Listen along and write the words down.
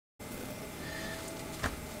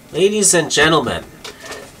Ladies and gentlemen,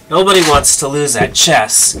 nobody wants to lose at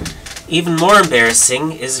chess. Even more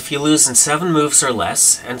embarrassing is if you lose in 7 moves or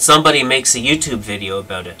less, and somebody makes a YouTube video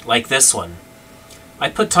about it, like this one. I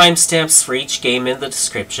put timestamps for each game in the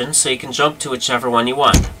description, so you can jump to whichever one you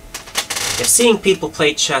want. If seeing people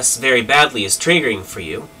play chess very badly is triggering for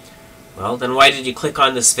you, well, then why did you click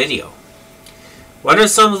on this video? What are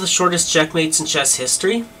some of the shortest checkmates in chess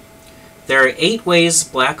history? There are 8 ways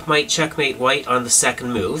black might checkmate white on the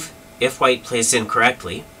second move, if white plays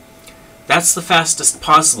incorrectly. That's the fastest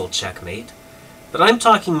possible checkmate, but I'm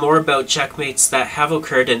talking more about checkmates that have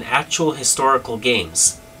occurred in actual historical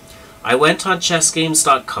games. I went on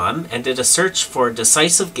chessgames.com and did a search for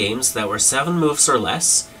decisive games that were 7 moves or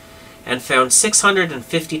less, and found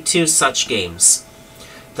 652 such games.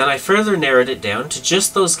 Then I further narrowed it down to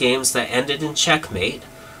just those games that ended in checkmate,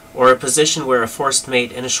 or a position where a forced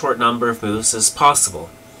mate in a short number of moves is possible,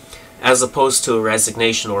 as opposed to a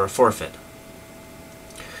resignation or a forfeit.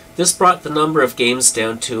 This brought the number of games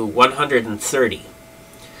down to 130.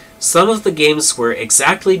 Some of the games were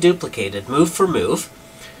exactly duplicated move for move,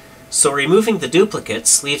 so removing the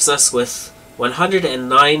duplicates leaves us with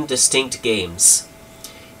 109 distinct games.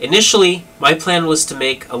 Initially, my plan was to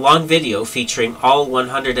make a long video featuring all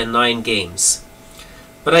 109 games.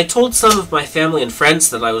 But I told some of my family and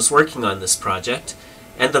friends that I was working on this project,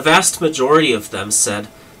 and the vast majority of them said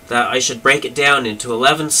that I should break it down into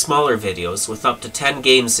 11 smaller videos with up to 10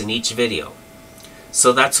 games in each video.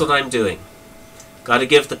 So that's what I'm doing. Gotta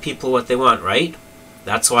give the people what they want, right?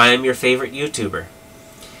 That's why I'm your favorite YouTuber.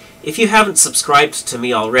 If you haven't subscribed to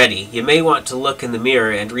me already, you may want to look in the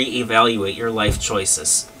mirror and re-evaluate your life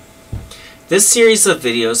choices. This series of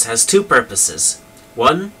videos has 2 purposes.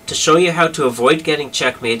 1, to show you how to avoid getting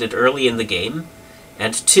checkmated early in the game,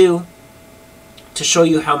 and 2, to show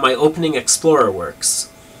you how my opening explorer works,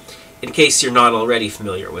 in case you're not already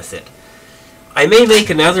familiar with it. I may make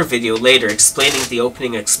another video later explaining the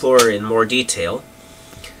opening explorer in more detail.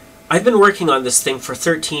 I've been working on this thing for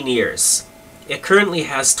 13 years. It currently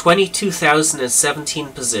has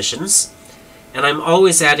 22,017 positions, and I'm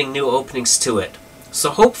always adding new openings to it,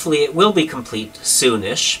 so hopefully it will be complete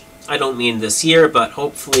soonish. I don't mean this year, but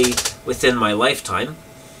hopefully within my lifetime.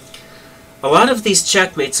 A lot of these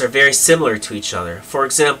checkmates are very similar to each other. For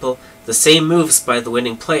example, the same moves by the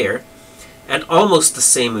winning player, and almost the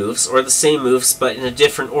same moves, or the same moves but in a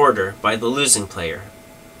different order, by the losing player.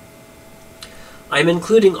 I'm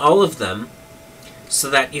including all of them so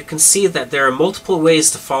that you can see that there are multiple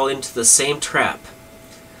ways to fall into the same trap.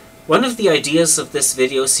 One of the ideas of this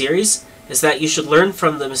video series is that you should learn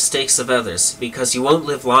from the mistakes of others, because you won't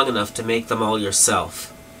live long enough to make them all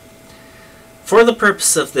yourself. For the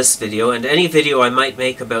purpose of this video, and any video I might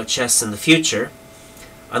make about chess in the future,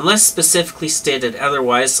 unless specifically stated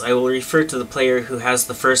otherwise, I will refer to the player who has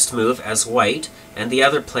the first move as white, and the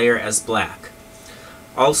other player as black.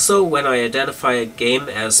 Also, when I identify a game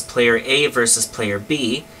as player A versus player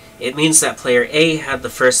B, it means that player A had the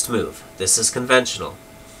first move. This is conventional.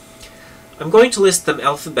 I'm going to list them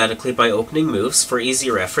alphabetically by opening moves for easy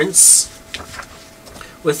reference,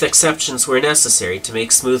 with exceptions where necessary to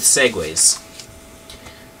make smooth segues.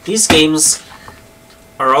 These games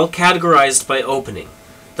are all categorized by opening.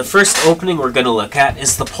 The first opening we're going to look at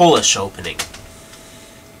is the Polish opening.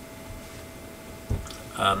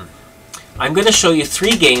 I'm going to show you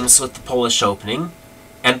 3 games with the Polish opening,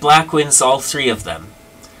 and black wins all 3 of them.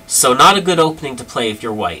 So not a good opening to play if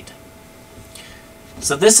you're white.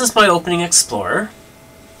 So this is my opening explorer.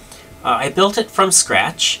 I built it from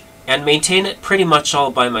scratch and maintain it pretty much all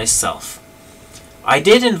by myself. I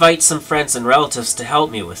did invite some friends and relatives to help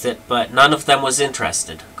me with it, but none of them was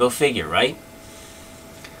interested. Go figure, right?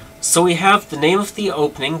 So we have the name of the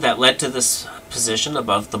opening that led to this position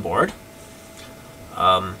above the board.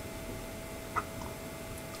 A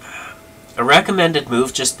recommended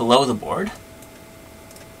move just below the board.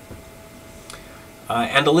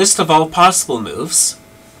 And a list of all possible moves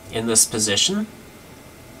in this position.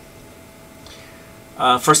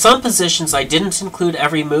 For some positions I didn't include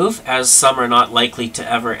every move, as some are not likely to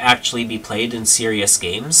ever actually be played in serious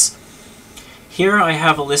games. Here I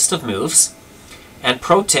have a list of moves, and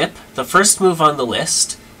pro tip, the first move on the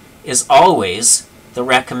list is always the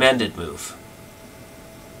recommended move.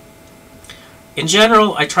 In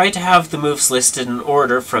general, I try to have the moves listed in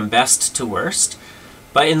order from best to worst,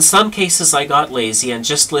 but in some cases I got lazy and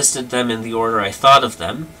just listed them in the order I thought of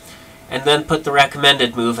them, and then put the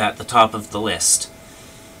recommended move at the top of the list.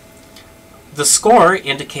 The score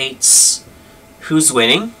indicates who's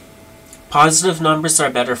winning. Positive numbers are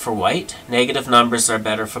better for white, negative numbers are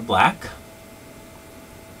better for black.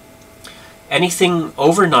 Anything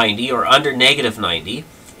over 90 or under negative 90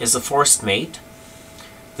 is a forced mate.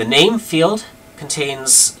 The name field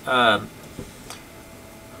contains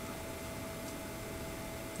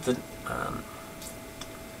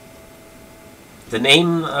the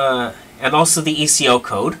name and also the ECO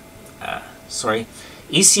code.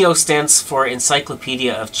 ECO stands for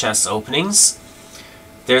Encyclopedia of Chess Openings.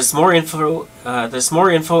 There's more info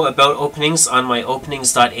about openings on my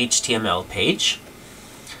openings.html page.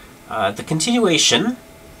 The continuation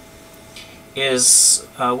is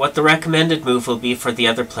what the recommended move will be for the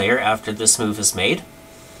other player after this move is made.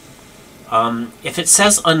 If it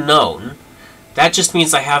says unknown, that just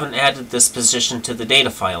means I haven't added this position to the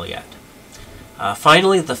data file yet.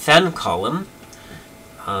 Finally, the Fen column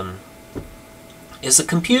is a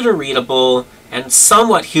computer-readable and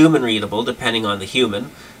somewhat human-readable, depending on the human,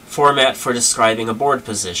 format for describing a board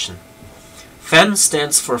position. Fen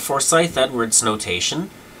stands for Forsyth-Edwards notation,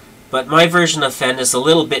 but my version of Fen is a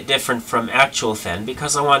little bit different from actual Fen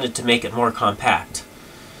because I wanted to make it more compact.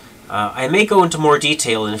 I may go into more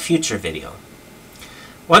detail in a future video.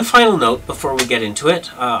 One final note before we get into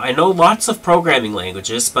it. I know lots of programming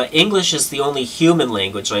languages, but English is the only human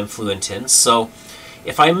language I'm fluent in, so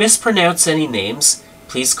if I mispronounce any names,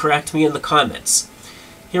 please correct me in the comments.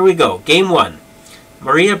 Here we go. Game 1.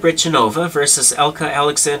 Maria Brichinova versus Elka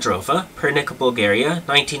Alexandrova, Pirc, Bulgaria,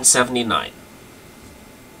 1979.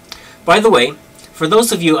 By the way, for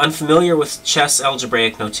those of you unfamiliar with chess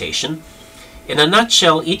algebraic notation, in a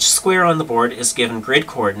nutshell, each square on the board is given grid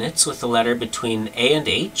coordinates with the letter between A and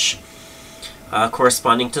H,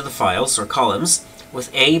 corresponding to the files or columns, with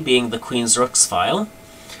A being the Queen's Rook's file,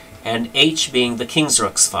 and H being the King's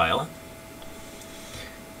Rook's file,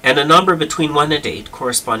 and a number between 1 and 8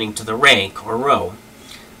 corresponding to the rank or row,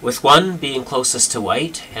 with 1 being closest to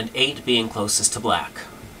white and 8 being closest to black.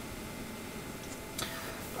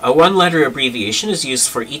 A one-letter abbreviation is used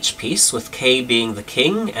for each piece, with K being the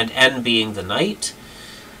king and N being the knight,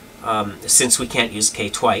 since we can't use K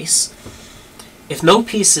twice. If no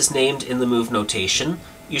piece is named in the move notation,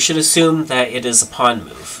 you should assume that it is a pawn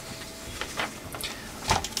move.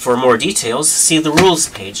 For more details, see the rules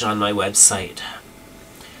page on my website.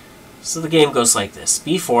 So the game goes like this.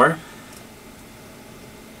 B4,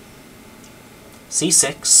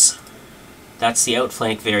 C6, that's the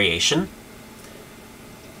outflank variation.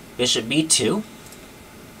 Bishop B2,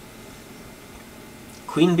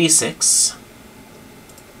 Queen B6,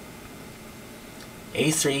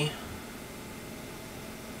 A3,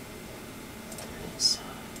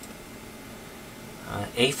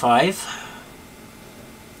 A5,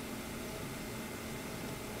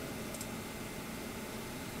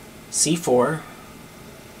 C4,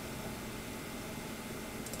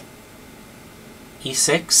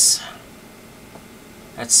 E6,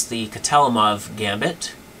 that's the Katelemov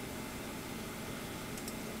Gambit,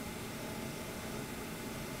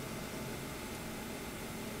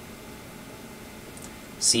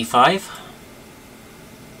 C5,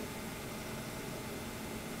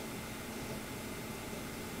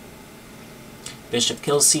 Bishop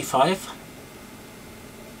kills C5,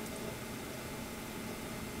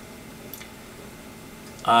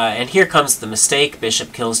 and here comes the mistake.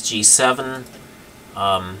 Bishop kills G7.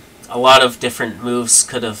 A lot of different moves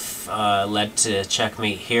could have led to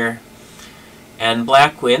checkmate here. And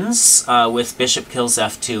black wins with bishop kills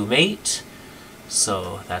F2 mate.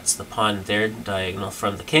 So that's the pawn there, diagonal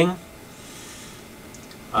from the king.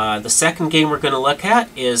 The second game we're going to look at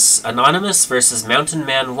is Anonymous versus Mountain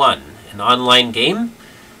Man 1, an online game.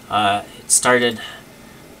 It started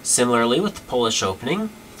similarly with the Polish opening,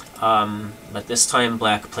 but this time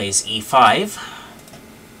black plays E5,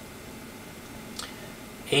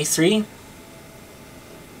 A3.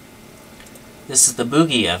 This is the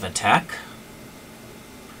Bugiev attack.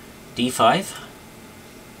 D5,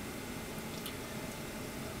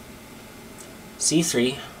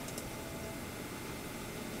 C3,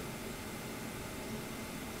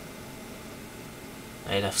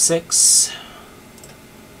 Knight F6,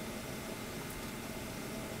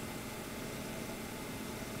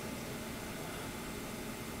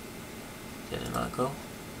 did it not go?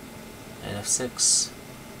 Knight F6,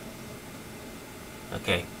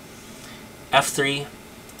 okay, F3,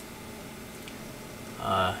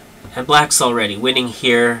 and black's already winning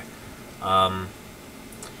here.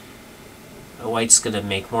 White's going to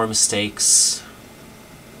make more mistakes.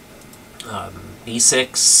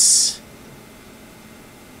 B6,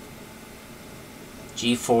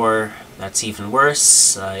 G4, that's even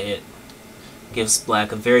worse. It gives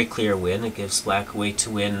black a very clear win. It gives black a way to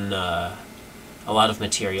win a lot of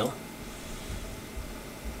material.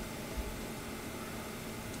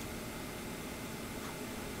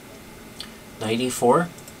 Knight E4,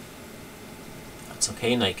 That's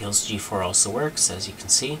okay. Knight kills g4 also works, as you can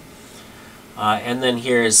see. And then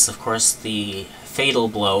here is, of course, the fatal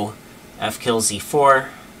blow. F kills e4.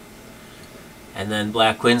 And then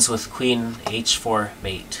black wins with queen h4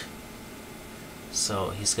 mate.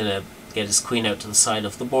 So he's going to get his queen out to the side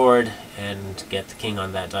of the board and get the king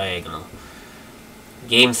on that diagonal.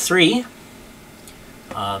 Game 3.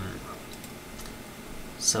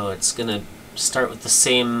 So it's going to start with the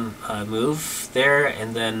same move there,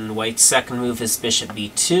 and then white's second move is bishop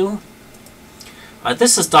b2.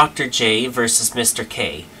 This is Dr. J versus Mr.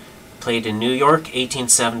 K, played in New York,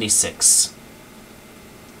 1876.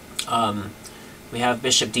 We have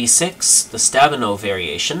bishop d6, the Stabino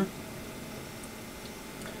variation.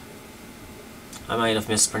 I might have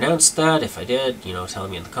mispronounced that. If I did, tell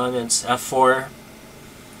me in the comments. f4.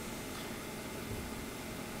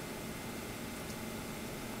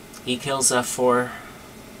 E kills f4.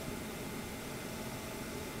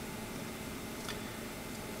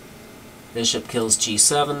 Bishop kills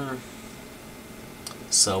g7.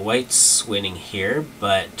 So white's winning here,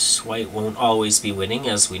 but white won't always be winning,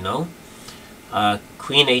 as we know.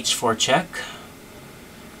 Queen h4 check.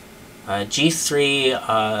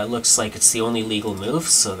 g3 looks like it's the only legal move,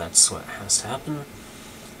 so that's what has to happen.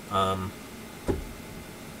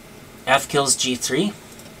 F kills g3.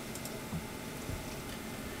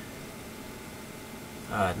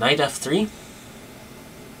 Knight f3.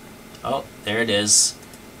 Oh, there it is.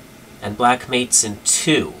 And black mates in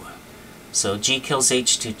 2. So g kills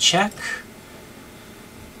h2 check.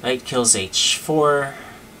 Knight kills h4.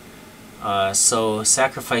 So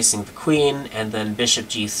sacrificing the queen, and then bishop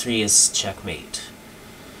g3 is checkmate.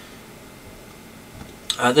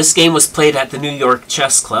 This game was played at the New York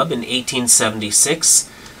Chess Club in 1876.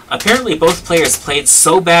 Apparently both players played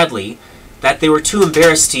so badly that they were too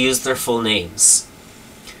embarrassed to use their full names.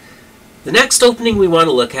 The next opening we want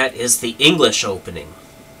to look at is the English opening.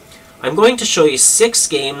 I'm going to show you 6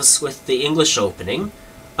 games with the English opening.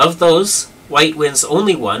 Of those, white wins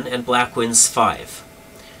only 1 and black wins 5.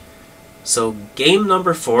 So game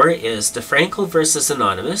number 4 is DeFranco versus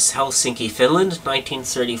Anonymous, Helsinki, Finland,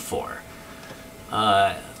 1934.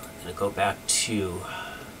 I'm going to go back to...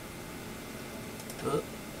 we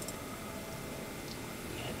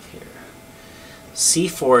have here.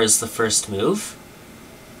 C4 is the first move.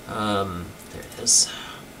 There it is.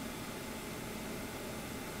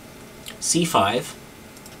 C5.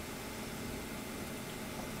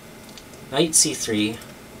 Knight C3.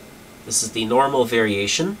 This is the normal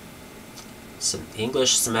variation. Some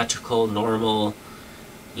English symmetrical normal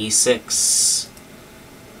E6.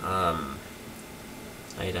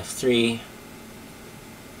 Knight F3.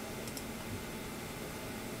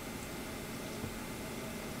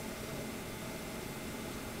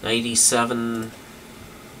 Knight E7.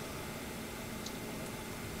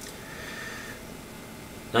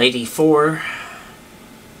 Knight E4.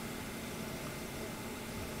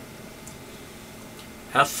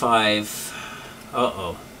 F5.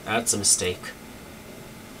 Uh-oh, that's a mistake.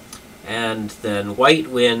 And then white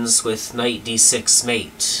wins with Knight D6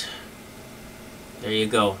 mate. There you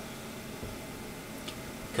go.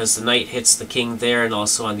 Because the knight hits the king there and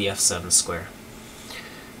also on the F7 square.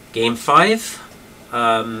 Game 5.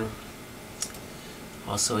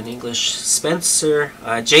 Also in English, Spencer,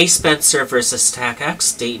 J. Spencer versus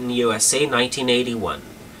TACX, Dayton, USA, 1981.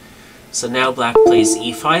 So now black plays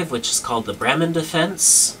E5, which is called the Bremen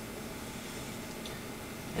Defence.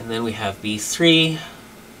 And then we have B3.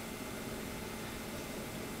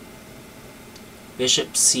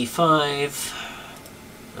 Bishop C5.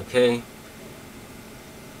 Okay.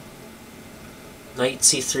 Knight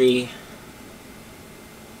C3.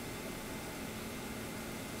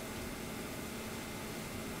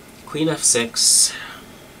 Queen F6.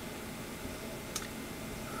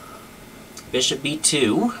 Bishop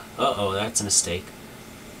B2. Uh-oh, that's a mistake.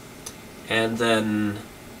 And then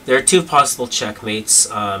there are 2 possible checkmates,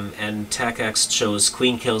 and TACX chose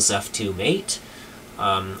Queen kills F2 mate.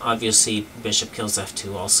 Obviously, Bishop kills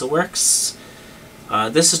F2 also works.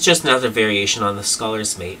 This is just another variation on the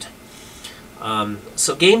Scholar's mate.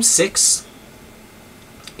 So game 6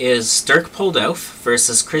 is Dirk Poldauf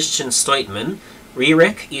versus Christian Stoitman,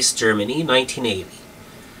 Rierik, East Germany, 1980.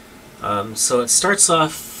 So it starts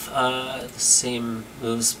off the same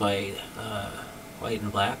moves by white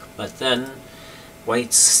and black, but then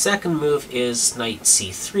white's second move is Knight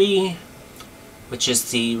C3, which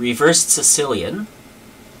is the reversed Sicilian.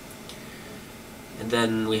 And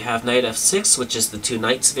then we have Knight F6, which is the 2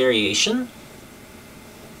 knights variation.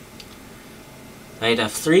 Knight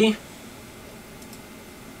F3.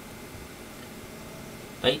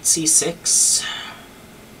 Knight C6.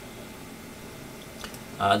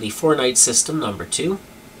 The 4-knight system, number 2.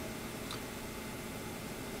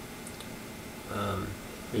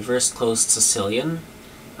 Reversed closed Sicilian.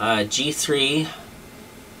 G3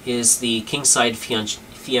 is the kingside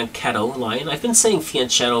fianchetto line. I've been saying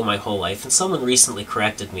fianchetto my whole life, and someone recently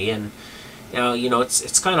corrected me, and now, you know,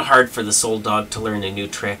 it's kind of hard for this old dog to learn a new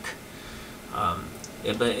trick.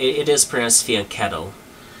 But it is pronounced fianchetto.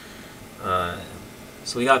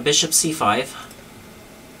 So we got bishop c5.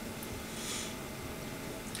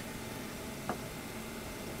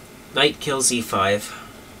 Knight kills e5.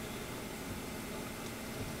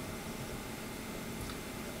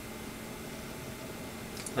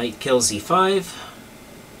 Knight kills e5.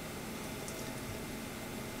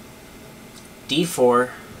 d4.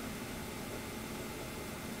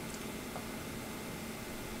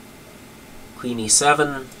 Queen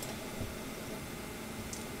e7.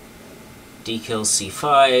 D kills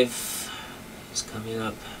c5 is coming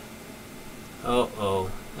up. Oh,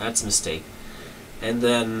 that's a mistake. And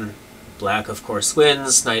then black, of course,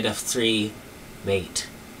 wins. Knight f3, mate.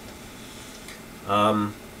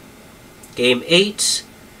 Game 8,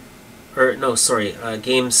 or no, sorry,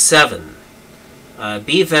 game 7.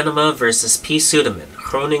 B. Venema versus P. Suderman,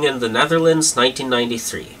 Groningen, the Netherlands,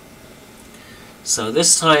 1993. So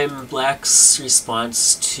this time, black's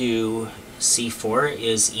response to c4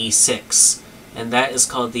 is e6, and that is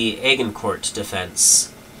called the Caro-Kann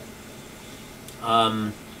Defence.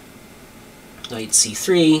 Knight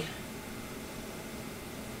c3,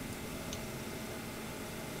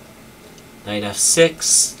 Knight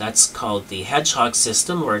f6, that's called the hedgehog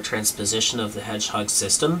system, or a transposition of the hedgehog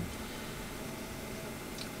system.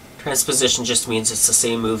 Transposition just means it's the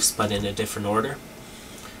same moves but in a different order.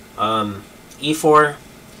 E4,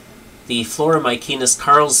 the Flora-Mykinus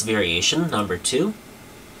Karls variation, number 2.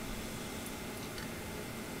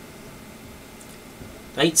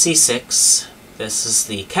 Knight c6, this is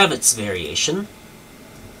the Kevitz variation.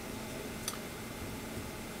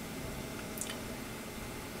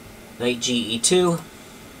 Knight ge2.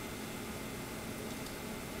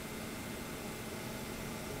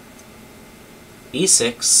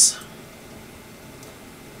 e6.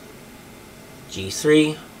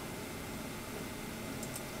 g3.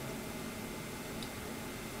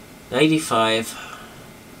 Knight e5,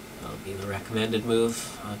 that'll be the recommended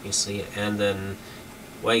move, obviously, and then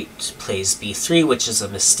white plays b3, which is a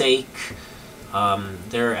mistake.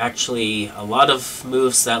 There are actually a lot of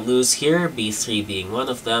moves that lose here, b3 being one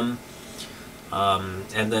of them.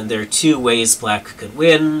 And then there are 2 ways black could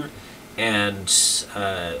win, and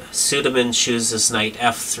Suderman chooses knight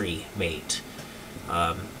f3 mate.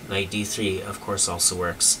 Knight d3, of course, also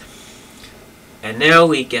works. And now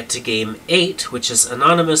we get to game 8, which is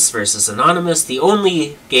Anonymous versus Anonymous, the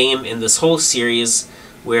only game in this whole series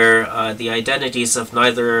where the identities of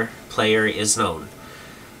neither player is known.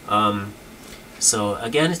 So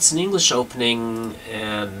again, it's an English opening,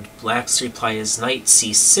 and black's reply is knight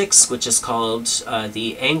c6, which is called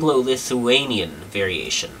the Anglo-Lithuanian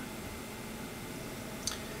variation.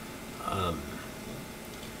 You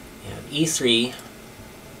have e3,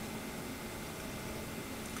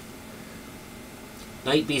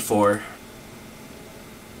 knight b4,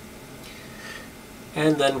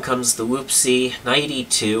 and then comes the whoopsie, knight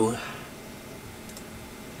e2,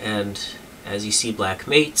 and as you see, black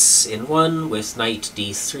mates in 1 with knight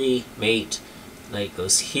d3, mate. Knight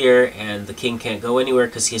goes here, and the king can't go anywhere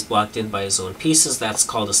because he's blocked in by his own pieces. That's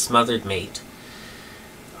called a smothered mate.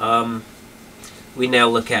 We now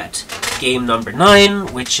look at game number 9,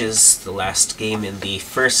 which is the last game in the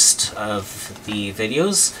first of the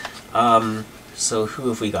videos. So who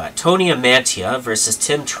have we got? Tony Amantia versus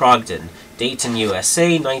Tim Trogdon, Dayton,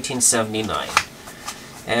 USA, 1979.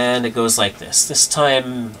 And it goes like this. This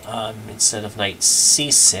time, instead of knight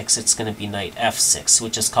c6, it's going to be knight f6,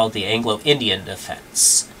 which is called the Anglo-Indian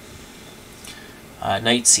defense.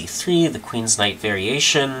 Knight c3, the queen's knight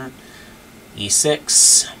variation,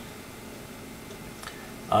 e6.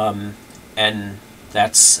 And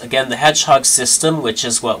that's, again, the hedgehog system, which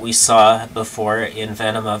is what we saw before in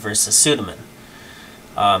Venema versus Suderman.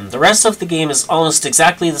 The rest of the game is almost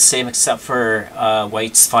exactly the same except for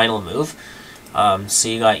white's final move. So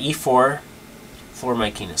you got e4,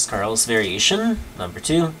 Flora-Mykinus Karls variation, number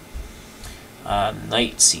 2.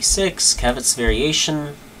 Knight c6, Kevitz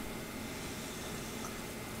variation.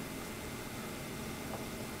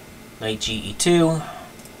 Knight ge2.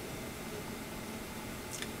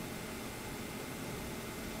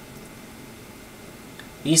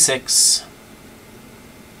 b6.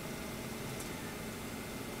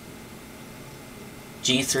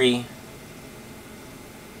 g3.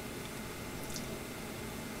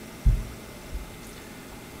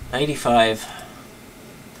 Knight e5.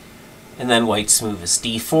 And then white's move is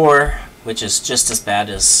d4, which is just as bad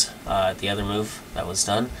as the other move that was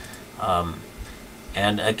done.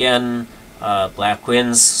 And again, black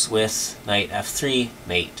wins with knight f3,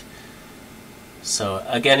 mate. So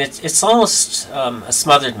again, it's almost a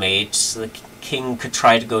smothered mate. So the king could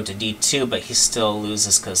try to go to d2, but he still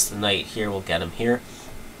loses because the knight here will get him here.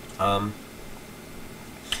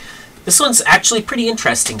 This one's actually pretty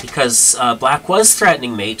interesting because black was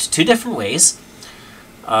threatening mate two different ways.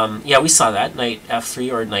 Yeah, we saw that, knight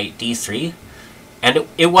f3 or knight d3. And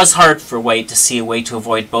it was hard for white to see a way to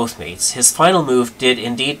avoid both mates. His final move did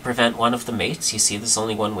indeed prevent one of the mates. You see, there's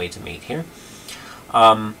only one way to mate here.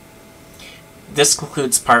 This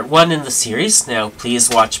concludes part 1 in the series. Now please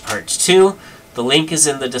watch part 2. The link is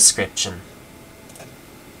in the description.